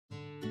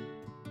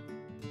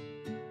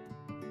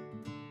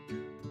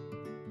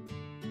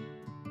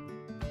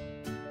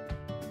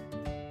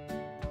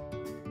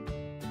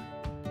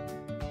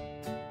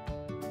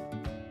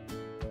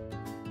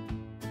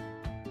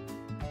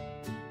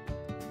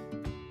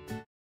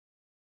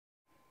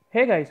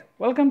Hey guys,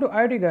 welcome to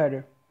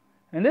Iotguider.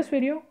 In this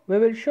video, we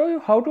will show you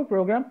how to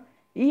program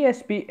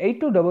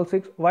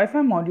ESP8266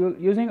 Wi-Fi module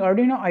using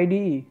Arduino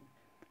IDE.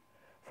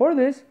 For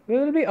this, we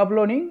will be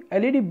uploading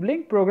LED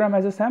blink program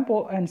as a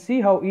sample and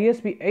see how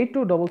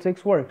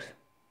ESP8266 works.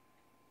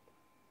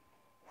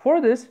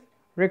 For this,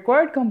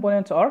 required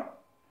components are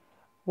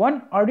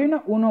one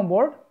Arduino Uno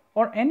board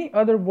or any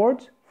other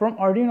boards from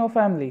Arduino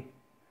family,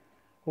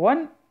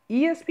 one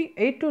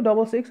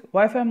ESP8266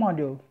 Wi-Fi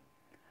module,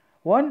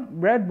 one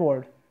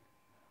breadboard,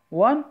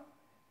 one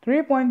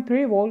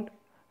 3.3 volt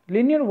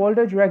linear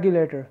voltage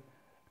regulator,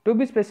 to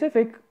be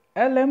specific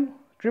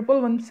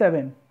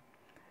LM1117,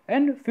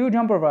 and few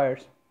jumper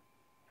wires.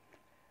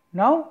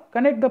 Now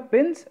connect the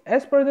pins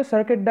as per the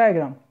circuit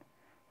diagram.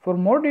 For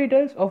more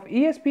details of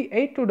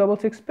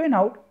ESP8266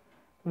 pinout,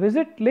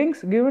 visit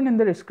links given in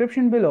the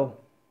description below.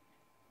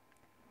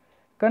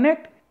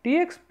 Connect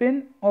TX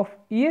pin of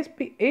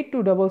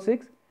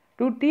ESP8266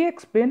 to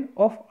TX pin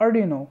of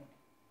Arduino.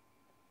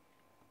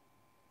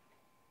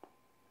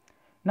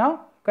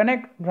 Now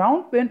connect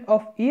ground pin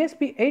of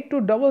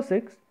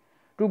ESP8266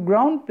 to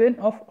ground pin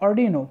of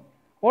Arduino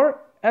or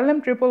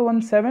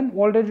LM1117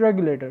 voltage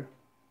regulator.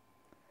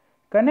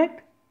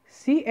 Connect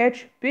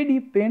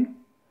CHPD pin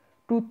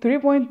to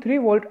 3.3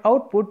 volt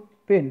output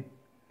pin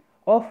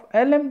of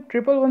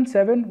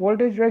LM1117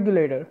 voltage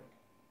regulator.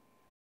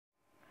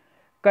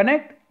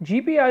 Connect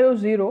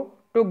GPIO0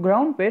 to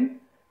ground pin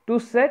to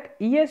set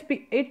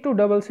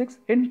ESP8266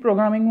 in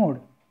programming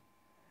mode.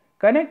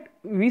 Connect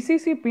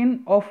VCC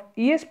pin of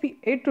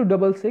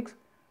ESP8266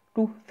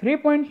 to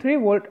 3.3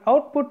 volt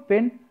output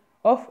pin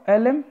of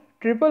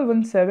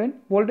LM1117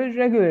 voltage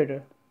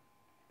regulator.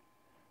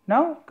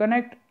 Now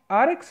connect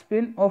RX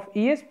pin of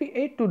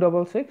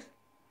ESP8266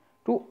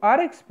 to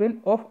RX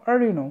pin of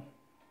Arduino.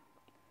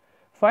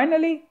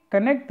 Finally,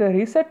 connect the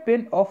reset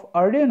pin of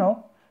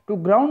Arduino to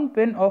ground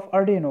pin of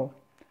Arduino.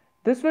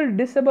 This will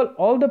disable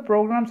all the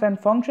programs and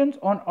functions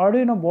on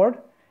Arduino board,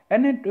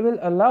 and it will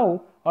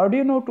allow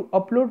Arduino to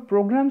upload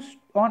programs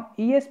on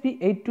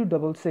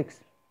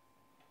ESP8266.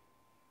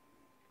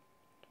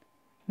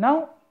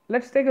 Now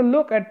let's take a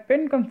look at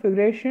pin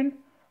configuration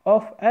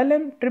of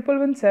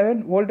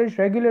LM1117 voltage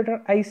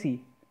regulator IC.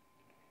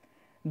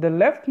 The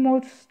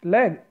leftmost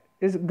leg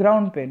is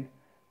ground pin,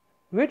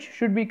 which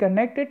should be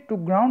connected to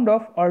ground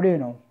of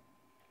Arduino.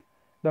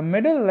 The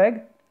middle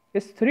leg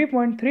is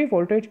 3.3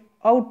 voltage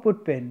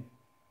output pin.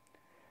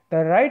 The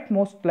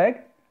rightmost leg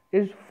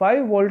is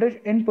 5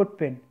 voltage input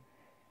pin.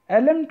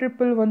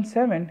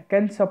 LM1117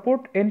 can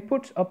support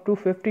inputs up to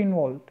 15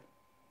 volt.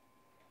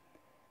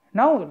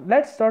 Now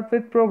let's start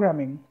with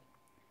programming.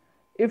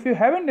 If you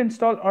haven't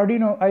installed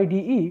Arduino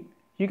IDE,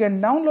 you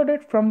can download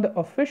it from the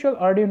official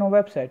Arduino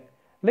website.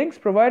 Links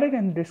provided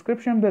in the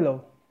description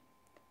below.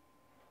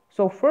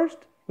 So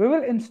first, we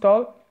will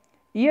install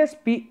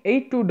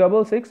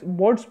ESP8266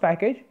 boards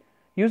package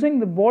using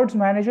the boards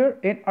manager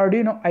in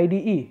Arduino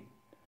IDE.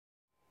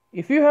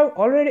 If you have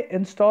already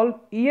installed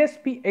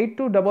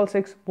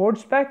ESP8266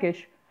 boards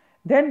package,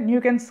 then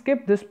you can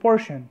skip this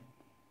portion.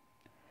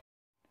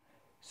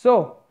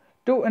 So,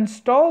 to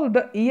install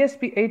the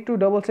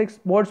ESP8266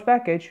 boards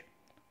package,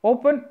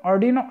 open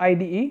Arduino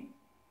IDE,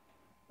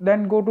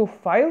 then go to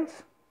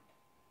Files,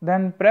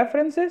 then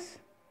Preferences.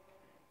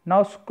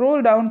 Now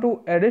scroll down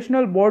to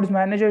Additional Boards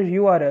Manager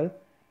URL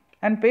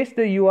and paste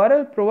the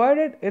URL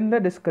provided in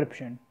the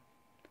description.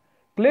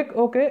 Click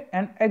OK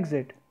and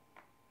exit.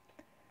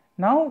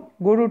 Now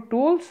go to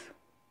Tools,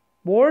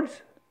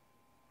 Boards,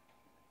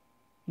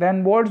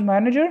 then Boards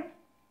Manager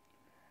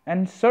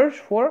and search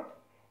for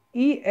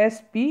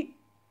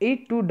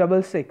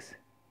ESP8266.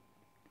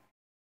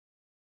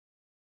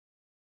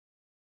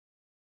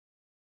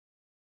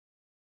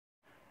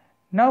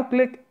 Now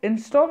click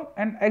Install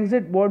and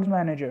exit Boards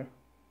Manager.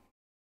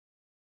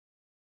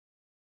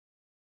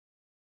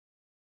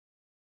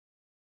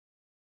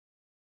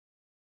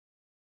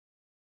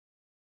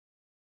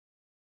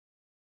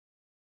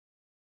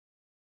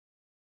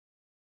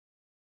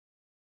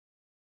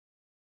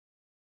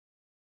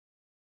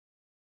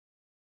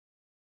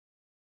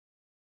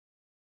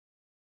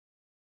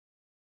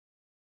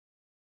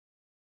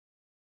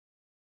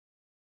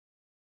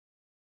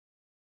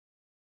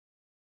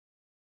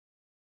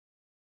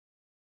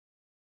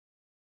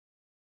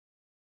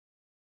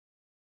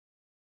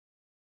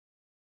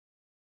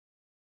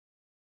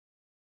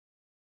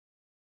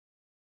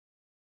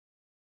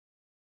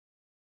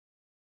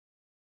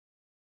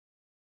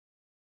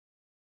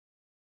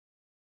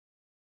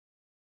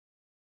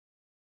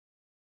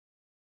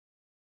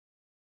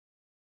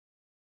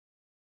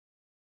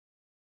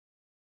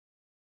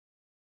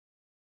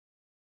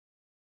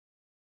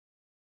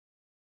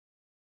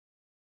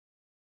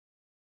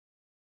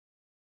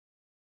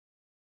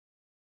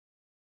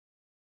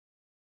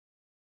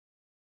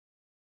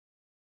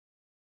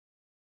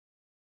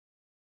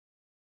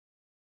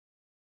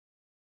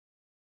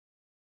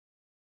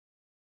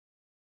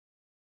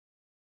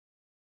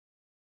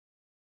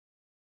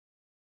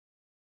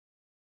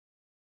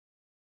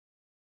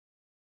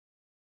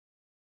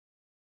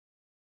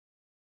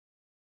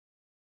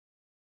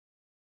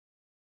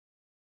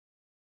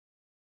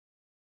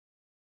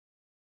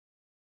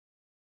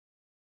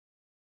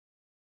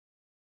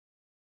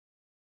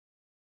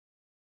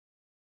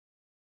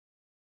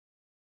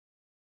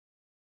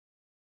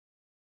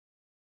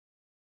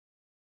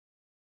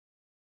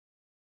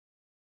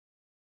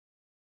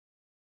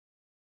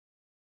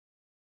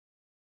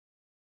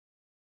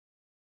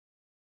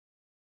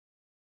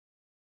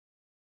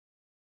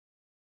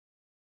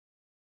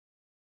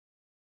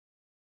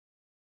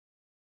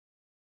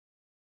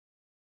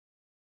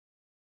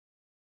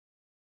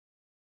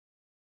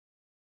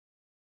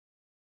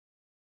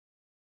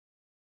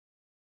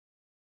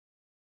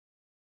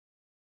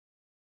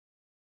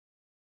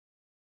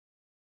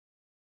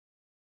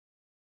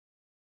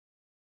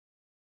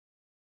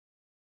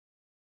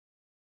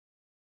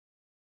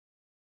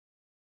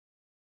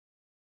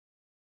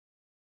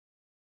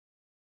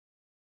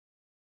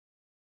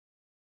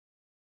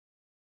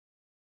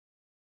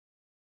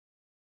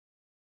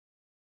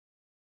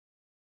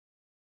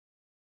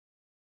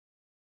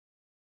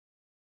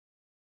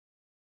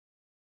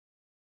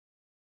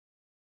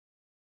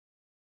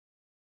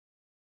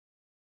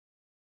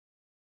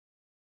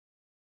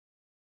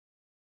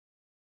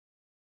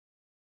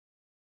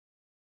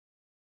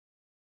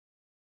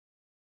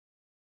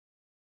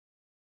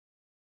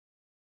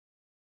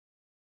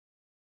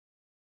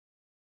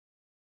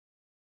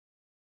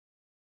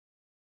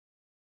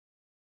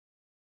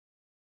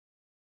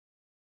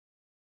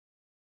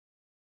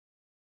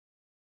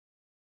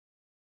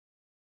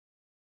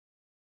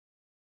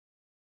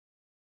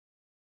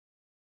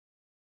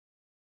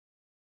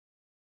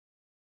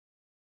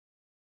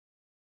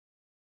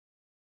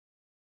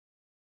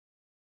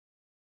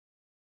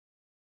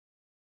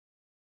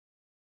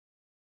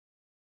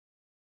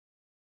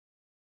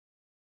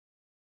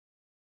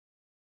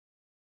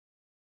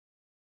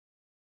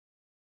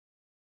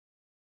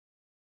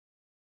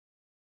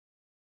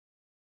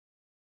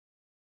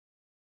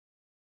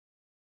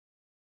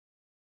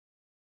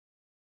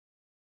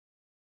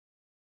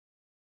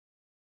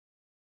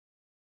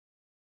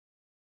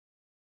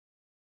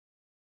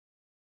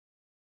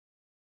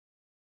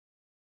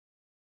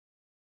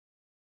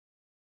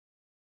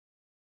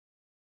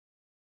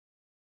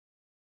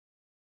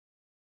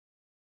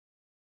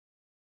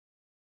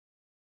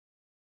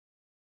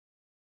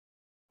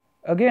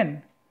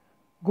 Again,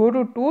 go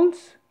to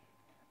Tools,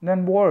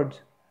 then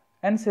Boards,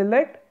 and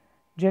select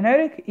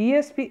generic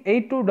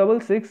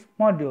ESP8266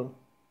 module.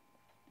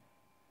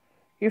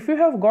 If you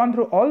have gone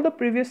through all the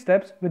previous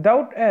steps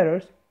without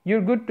errors,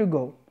 you're good to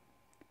go.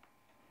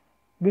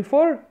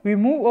 Before we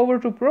move over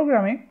to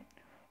programming,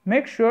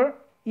 make sure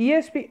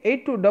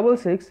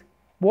ESP8266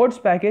 Boards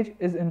package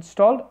is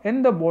installed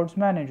in the Boards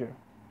Manager.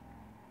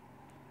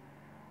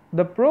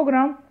 The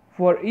program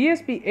for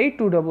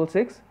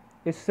ESP8266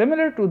 is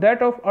similar to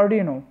that of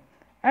Arduino,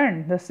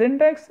 and the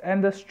syntax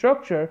and the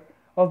structure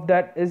of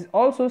that is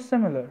also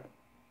similar.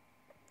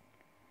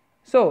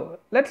 So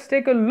let's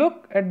take a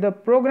look at the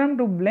program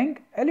to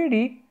blink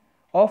LED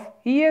of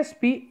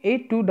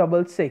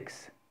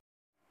ESP8266.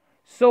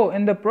 So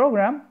in the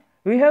program,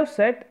 we have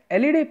set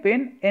LED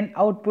pin in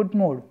output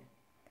mode,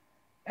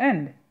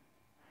 and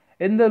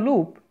in the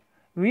loop,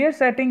 we are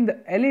setting the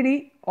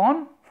LED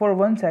on for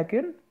 1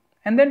 second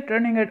and then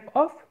turning it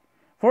off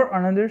for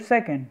another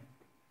second.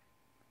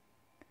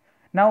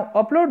 Now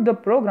upload the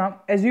program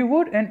as you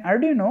would in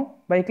Arduino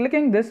by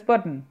clicking this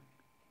button.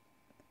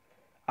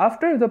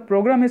 After the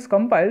program is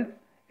compiled,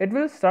 it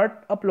will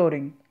start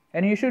uploading,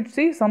 and you should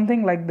see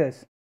something like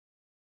this.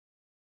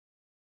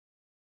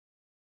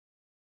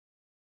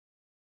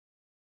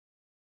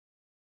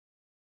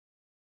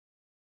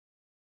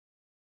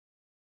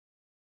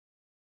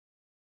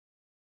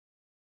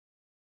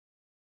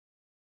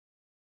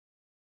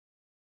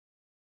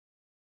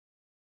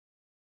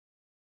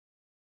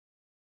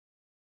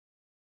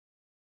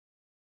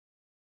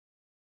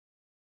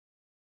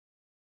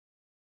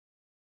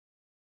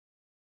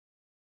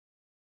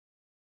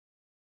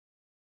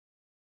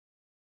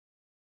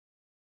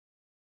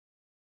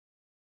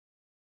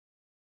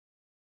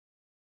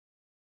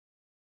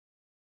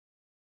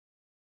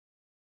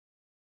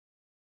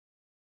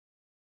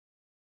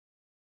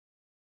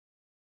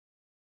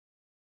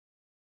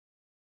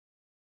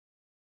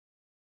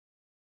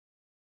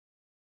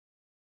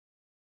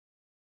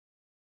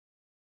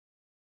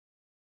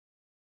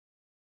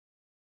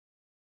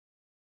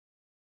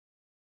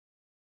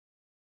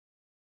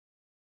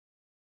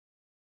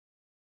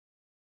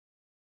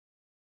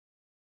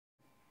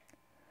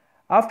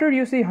 After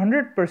you see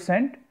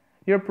 100%,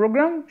 your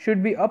program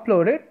should be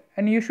uploaded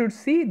and you should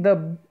see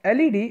the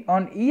LED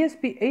on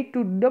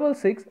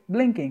ESP8266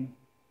 blinking.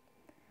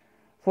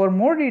 For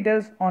more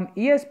details on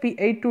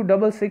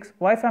ESP8266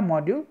 Wi-Fi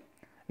module,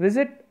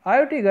 visit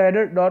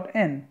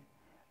Iotguider.in.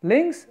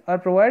 Links are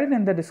provided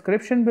in the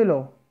description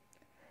below.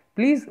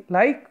 Please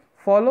like,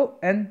 follow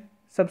and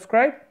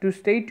subscribe to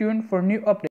stay tuned for new updates.